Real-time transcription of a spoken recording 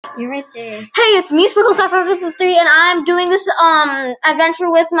You're right there. Hey, it's me, Sprinkle3, and I'm doing this adventure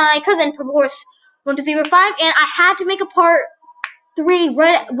with my cousin, Purple Horse 1205, and I had to make a part 3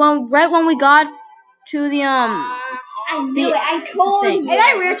 right when we got to the I knew it. I told you. I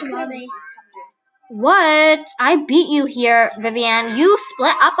got a rare Jamaaliday. What? I beat you here, Vivian. You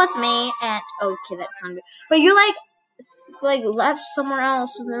split up with me, and okay, that sounded. But you like left somewhere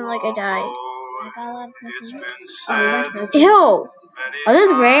else, and then like I died. I got a lot of questions. Oh, that's no. Ew. Are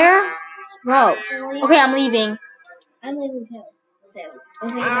those rare? Gross. Okay, I'm leaving. I'm leaving too. So,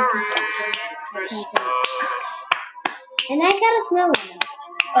 okay, and I got a snow one.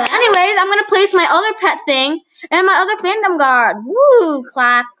 Anyways, I'm gonna place my other pet thing and my other fandom guard. Woo!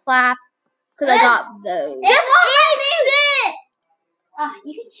 Clap, clap. Because I got those. Just fix it! Oh,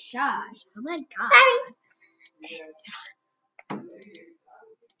 you can shush. Oh my god. Sorry.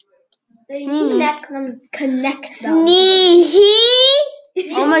 So connect them.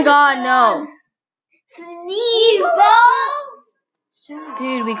 Oh my god, no. Sneeble!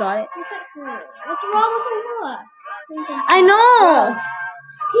 Dude, we got it. What's wrong with her look? I know. Gross.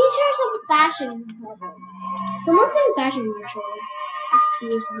 Teach her some fashion problems. Someone's doing fashion patrol.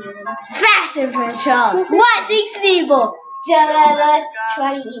 Fashion patrol. Watching Sneeble.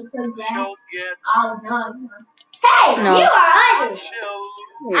 Try to eat some grass. Oh no. Hey, No. you are ugly.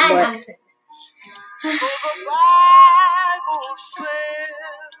 Wait, I'm what? ugly.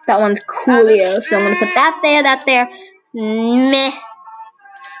 That one's coolio, so I'm gonna put that there. Meh.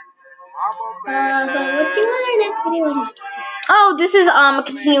 So what do you want our next video to be? Oh, this is a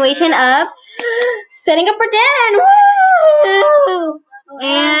continuation of setting up for Dan. Woo!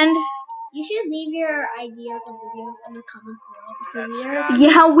 And you should leave your ideas and videos in the comments below.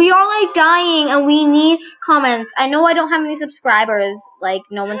 yeah, we are like dying and we need comments. I know I don't have any subscribers. Like,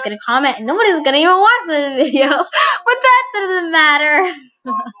 no one's gonna comment and nobody's gonna even watch this video. But that doesn't matter.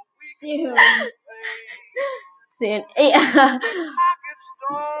 Soon.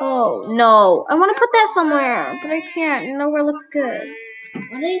 Oh, no. I want to put that somewhere, but I can't. Nowhere looks good. Why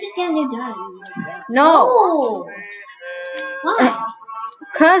don't you just get a new done? No. Why?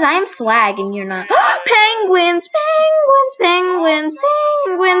 Because I am swag and you're not. Penguins! Penguins!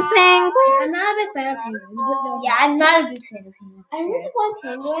 I'm not a big fan of penguins. Yeah, I'm not a big fan of penguins. I just one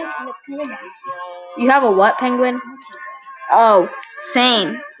penguin and it's kind of nice. You have a what penguin? Oh,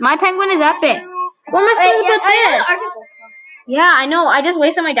 same. My penguin is epic. What am I supposed to put this? Yeah, I know. I just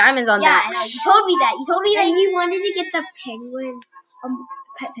wasted my diamonds on that. Yeah, I know. You told me that. You told me that you wanted to get the penguin,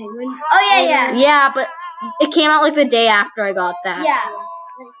 pet penguin. Oh, yeah. Yeah, but it came out like the day after I got that. Yeah.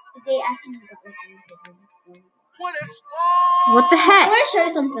 Like the day after you got the penguin. What the heck? I want to show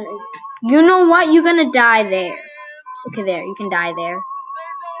you something. You know what? You're gonna die there. Okay, there. You can die there.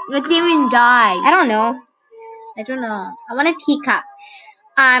 Like, they even die. I don't know. I want a teacup.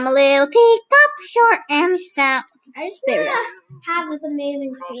 I'm a little teacup, short and stout. I just want to have this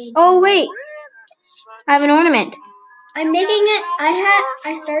amazing scene. Oh, wait. I have an ornament. I'm making it.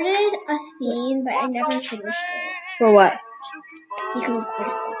 I started a scene, but I never finished it. For what? Because of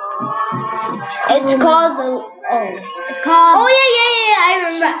course. It's called the... It's called... Oh, yeah. I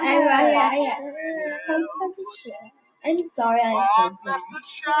remember. Yeah. I'm sorry I said that.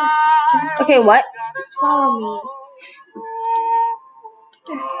 Okay, what? Just follow me.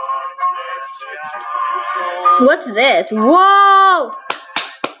 What's this? Whoa!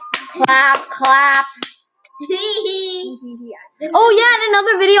 Clap, clap. Oh, yeah, in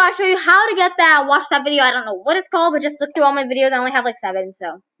another video, I'll show you how to get that. Watch that video. I don't know what it's called, but just look through all my videos. I only have like 7,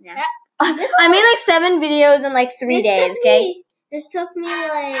 so, yeah. I made like 7 videos in like 3 days, okay? This took me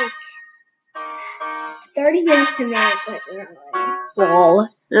like 30 minutes to make. Lol.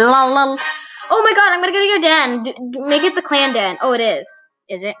 Oh my god, I'm gonna go to your den. Make it the clan den. Oh, it is.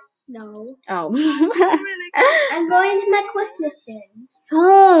 Is it? No. Oh. I'm going to my Christmas den. So.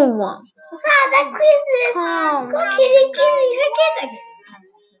 That Christmas. Oh. Go kitty.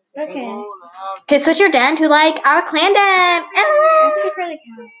 Okay. Okay, switch your den to like our clan den.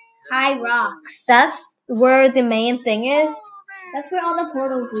 High rocks. That's where the main thing is. That's where all the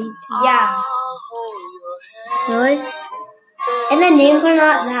portals lead to. Yeah. Really? And the names are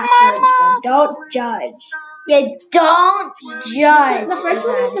not that good, so don't judge. Yeah, don't judge. The first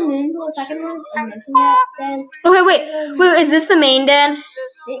one is the moon pool, the second one is a missing den. Okay, wait, is this the main den?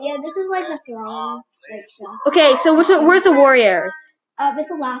 Yeah, this is like the throne. Okay, so where's the warriors? This is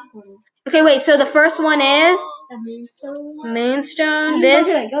the last one. Okay, wait, so the first one is? The moonstone. Moonstone, this?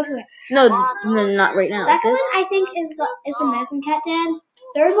 Go to it. No, not right now. Second one, I think, is the medicine cat den.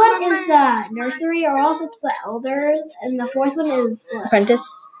 Third one is the nursery, or else it's the elders. And the fourth one is... Apprentice?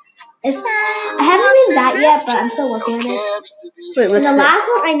 I haven't used that yet, but I'm still working on it. Wait, what's And the this? last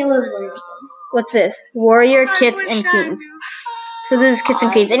one I know is Warriors. What's this? Warrior, Kits, and Queens. So this is Kits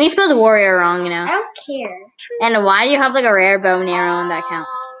and Queens. And you spelled warrior wrong, you know. I don't care. And why do you have like a rare bow and arrow on that count?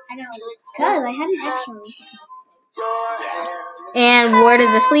 I know. Because I had an extra one. And where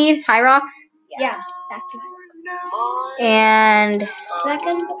does this lead? High Rocks? Yeah, back to And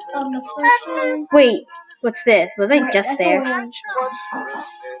second on the first one. wait, what's this? Was I just That's there? the one.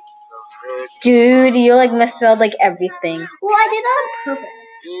 Dude, you like misspelled like everything. Well, I did that on purpose.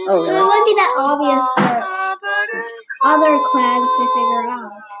 Oh, So it really? wouldn't be that obvious for other clans to figure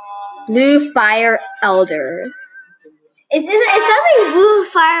out. Blue Fire Elder. It's nothing blue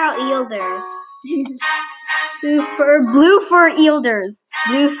fire elders. Blue fur elders.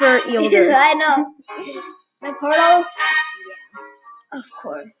 Blue fur elders. I know. My portals. Yeah, of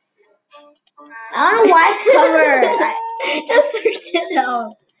course. I don't know why it's covered. I just searched it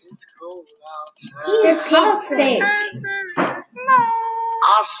out. For Pete's sake.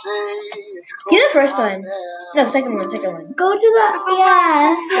 Do the first one. No, second one. Go to the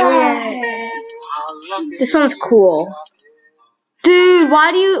This one's cool. Dude,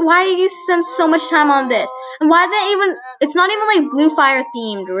 why did you spend so much time on this? And why is that even? It's not even like Blue Fire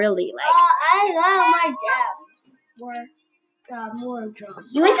themed, really. Like. I got all my gems. More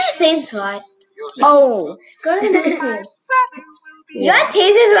drums. You went to the same spot. Oh. Go to the next school. You got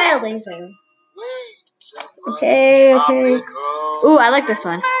tasers by a laser. Okay. Ooh, I like this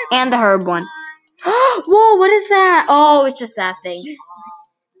one. And the herb one. Whoa, what is that? Oh, it's just that thing.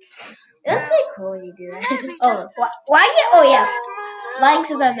 It looks like cool when you do that. Oh, why you? Oh yeah, likes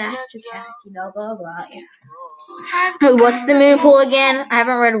is a master cat, you know, blah blah. Yeah. Wait, what's the moon pool again? I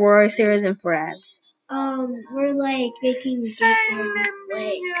haven't read Warrior series in forever. We're like making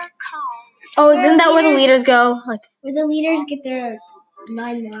like. Oh, isn't that where the leaders go? Like where the leaders get their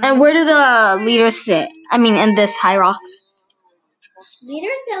 9. And where do the leaders sit? I mean, in this High Rocks.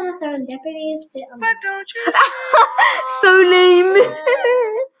 Leaders sit on the throne. Deputies sit on the. So lame.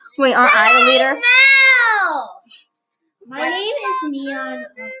 Wait, aren't I the leader? No! My name is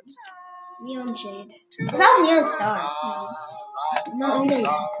Neon Shade. It's not Neon Star. No,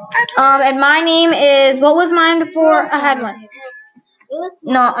 and my name is, what was mine before? I had one.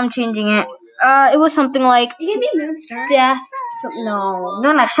 No, I'm changing it. It was something like. You can be Moonstar. Death. No,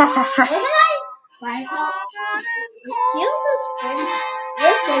 shush.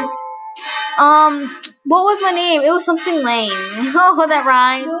 What was my name? It was something lame. Oh, that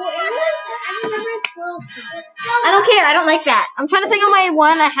rhymed. No, it was. I remember I don't care. I don't like that. I'm trying to think of my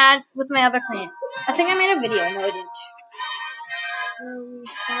one I had with my other clan. I think I made a video. No, I didn't.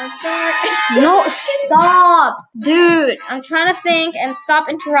 Star. No, stop, dude. I'm trying to think and stop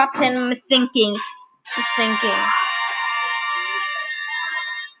interrupting. I'm thinking.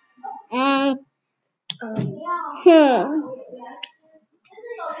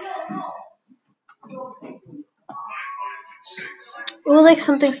 It was like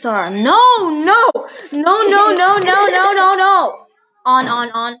something star. No.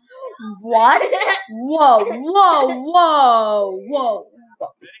 On. What? Whoa.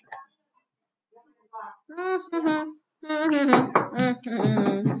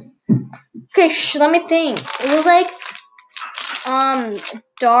 Okay, let me think. It was like,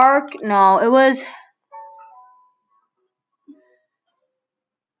 dark. No, it was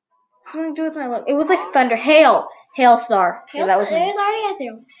something to do with my look. It was like thunder, hail star. Yeah, that was There was already a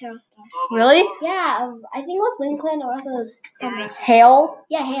Hail Star. Really? Yeah, I think it was Wind Clan or also it was Hail.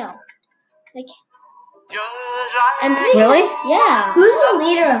 Yeah, Hail. Like. Really? Yeah. Who's the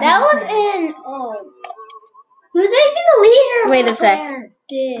leader? That was in. Who's actually the leader? Wait a sec.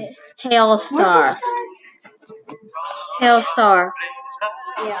 Hail Star.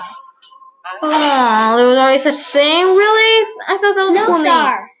 Yeah. Oh, there was already such thing? Really? I thought that was Snow cool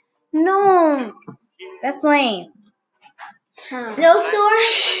Star. name. No. That's lame. Snowstorm?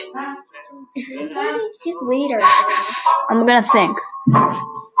 She's leader. I'm gonna think.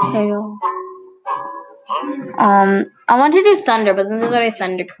 Hail. I want to do Thunder, but then there's already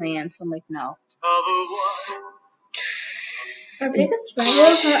Thunder Clan, so I'm like, no. Our biggest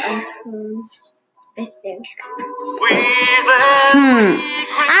rivals are Ice Clones, I think.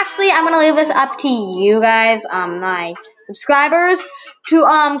 Actually, I'm gonna leave this up to you guys, my subscribers, to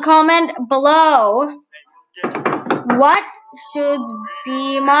comment below what should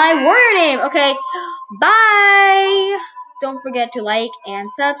be my warrior name. Okay, bye. Don't forget to like and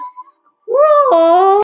subscribe.